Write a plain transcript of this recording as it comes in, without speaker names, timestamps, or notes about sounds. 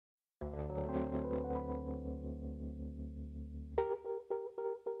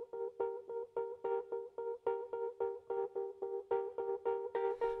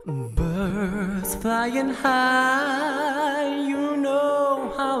Birds flying high, you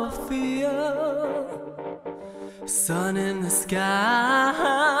know how I feel. Sun in the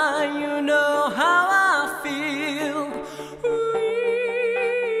sky, you know how I feel.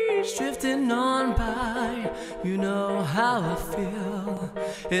 Breeze drifting on by, you know how I feel.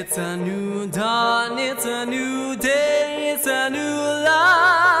 It's a new dawn, it's a new day, it's a new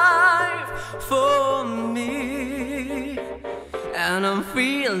life for me, and I'm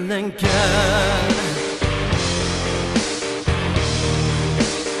feeling good.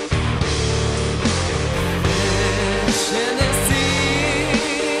 Fish in the sea,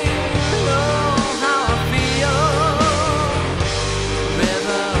 you know how I feel.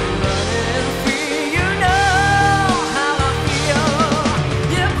 River running free, you know how I feel.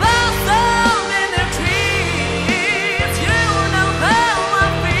 You blossom in the trees, you know how I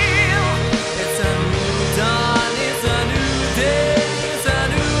feel. It's a new dawn, it's a new day, it's a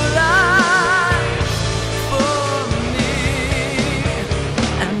new life for me,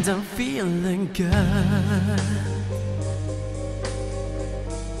 and I'm feeling good.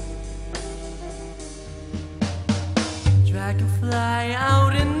 Dragonfly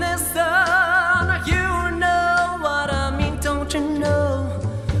out in the sun, you know what I mean, don't you know?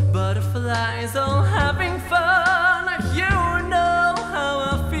 Butterflies all having fun, you know how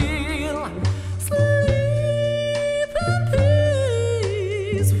I feel. Sleep in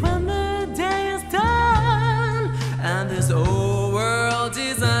peace when the day is done, and this old world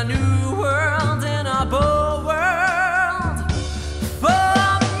is a new world in a bold world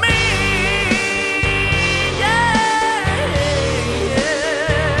for me.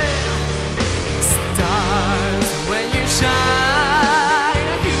 Stars, when you shine,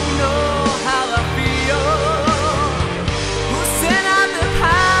 you know how I feel. Who sent out the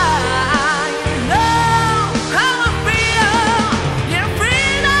pie, you know how I feel. Your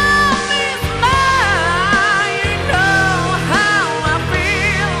freedom is mine, you know how I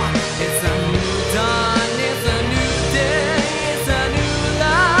feel. It's a new dawn, it's a new day, it's a new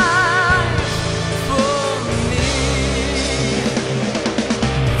life for me,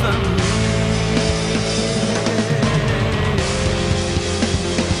 for me.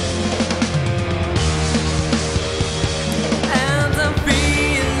 And I'm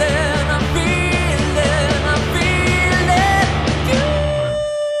feeling, I'm feeling, I'm feeling good.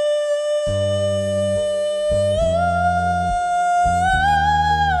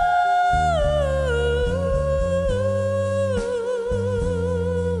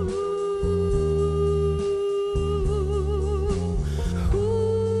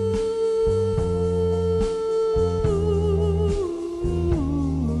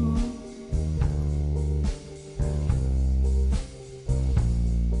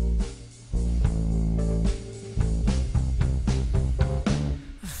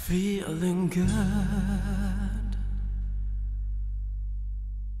 Feeling good.